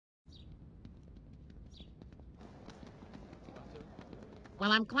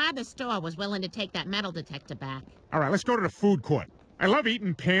Well, I'm glad the store was willing to take that metal detector back. All right, let's go to the food court. I love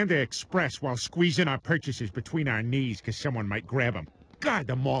eating Panda Express while squeezing our purchases between our knees because someone might grab them. God,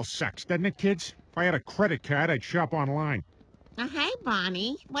 the mall sucks, doesn't it, kids? If I had a credit card, I'd shop online. Hey,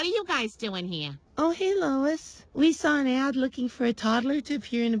 Bonnie. What are you guys doing here? Oh, hey, Lois. We saw an ad looking for a toddler to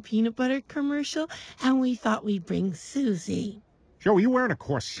appear in a peanut butter commercial, and we thought we'd bring Susie. Joe, are you wearing a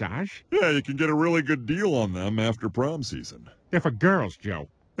corsage? Yeah, you can get a really good deal on them after prom season. They're for girls, Joe.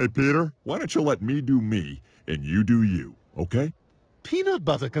 Hey, Peter, why don't you let me do me and you do you, okay? Peanut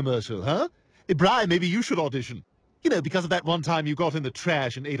butter commercial, huh? Hey, Brian, maybe you should audition. You know, because of that one time you got in the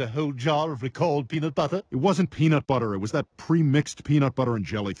trash and ate a whole jar of recalled peanut butter. It wasn't peanut butter. It was that pre-mixed peanut butter and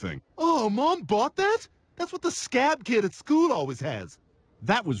jelly thing. Oh, Mom bought that? That's what the scab kid at school always has.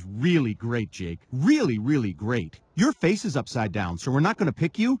 That was really great, Jake. Really, really great. Your face is upside down, so we're not going to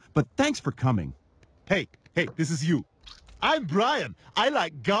pick you, but thanks for coming. Hey, this is you. I'm Brian. I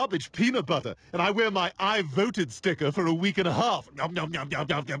like garbage peanut butter, and I wear my I voted sticker for a week and a half. Nom, nom, nom, nom,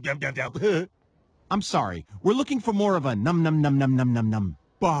 nom, nom, nom, nom, nom. I'm sorry. We're looking for more of a num num num num num num num.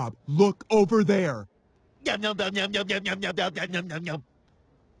 Bob, look over there. Nom, nom, nom, nom, nom, nom, nom, nom, nom, nom, nom, nom.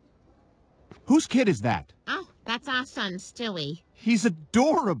 Whose kid is that? Oh, that's our son, Stewie. He's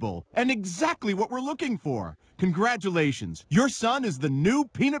adorable and exactly what we're looking for. Congratulations. Your son is the new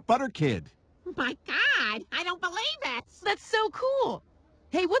peanut butter kid. My God, I don't believe it. That's so cool.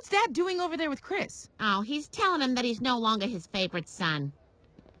 Hey, what's Dad doing over there with Chris? Oh, he's telling him that he's no longer his favorite son.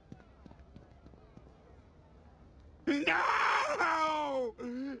 No!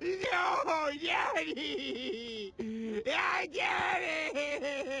 No, Daddy! Daddy!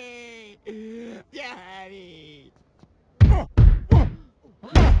 Daddy!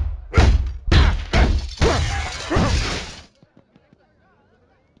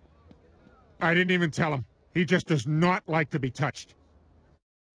 I didn't even tell him. He just does not like to be touched.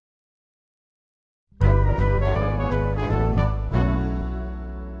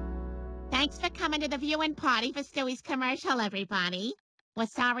 Thanks for coming to the viewing party for Stewie's commercial, everybody. We're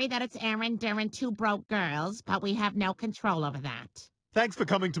sorry that it's airing during Two Broke Girls, but we have no control over that. Thanks for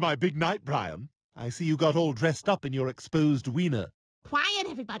coming to my big night, Brian. I see you got all dressed up in your exposed wiener. Quiet,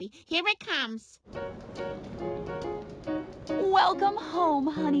 everybody. Here it comes. Welcome home,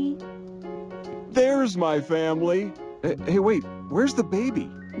 honey. There's my family. Hey, wait, where's the baby?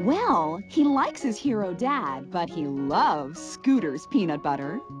 Well, he likes his hero dad, but he loves Scooter's peanut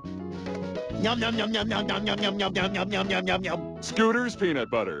butter. Yum, yum, yum, yum, yum, yum, yum, yum, yum, yum, yum, yum, yum, yum, yum. Scooter's peanut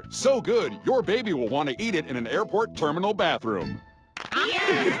butter. So good, your baby will want to eat it in an airport terminal bathroom.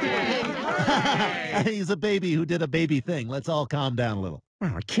 He's a baby who did a baby thing. Let's all calm down a little.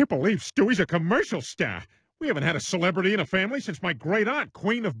 Wow, I can't believe Stewie's a commercial star. We haven't had a celebrity in a family since my great-aunt,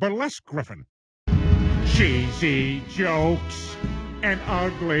 Queen of Burlesque Griffin. Cheesy jokes and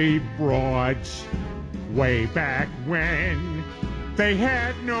ugly broads. Way back when they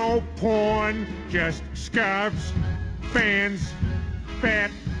had no porn, just scarves, fans,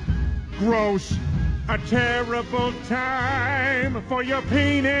 fat, gross. A terrible time for your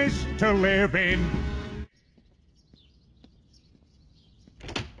penis to live in.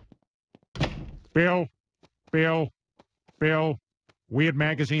 Bill, weird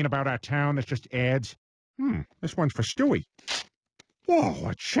magazine about our town that's just ads. This one's for Stewie. Whoa,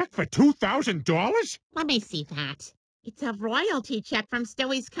 a check for $2,000? Let me see that. It's a royalty check from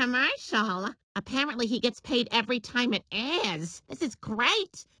Stewie's commercial. Apparently he gets paid every time it airs. This is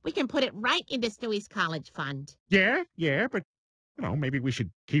great. We can put it right into Stewie's college fund. Yeah, but, maybe we should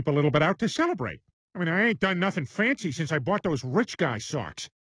keep a little bit out to celebrate. I mean, I ain't done nothing fancy since I bought those rich guy socks.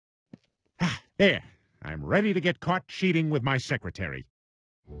 There. I'm ready to get caught cheating with my secretary.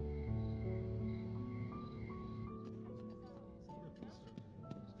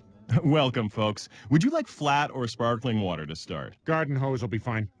 Welcome, folks. Would you like flat or sparkling water to start? Garden hose will be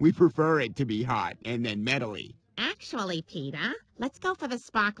fine. We prefer it to be hot and then metally. Actually, Peter, let's go for the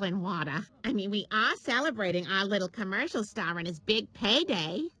sparkling water. I mean, we are celebrating our little commercial star and his big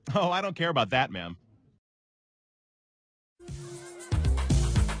payday. Oh, I don't care about that, ma'am.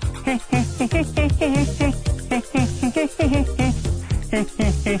 And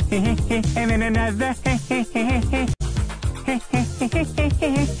then another.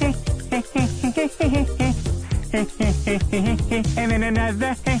 And then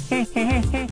another.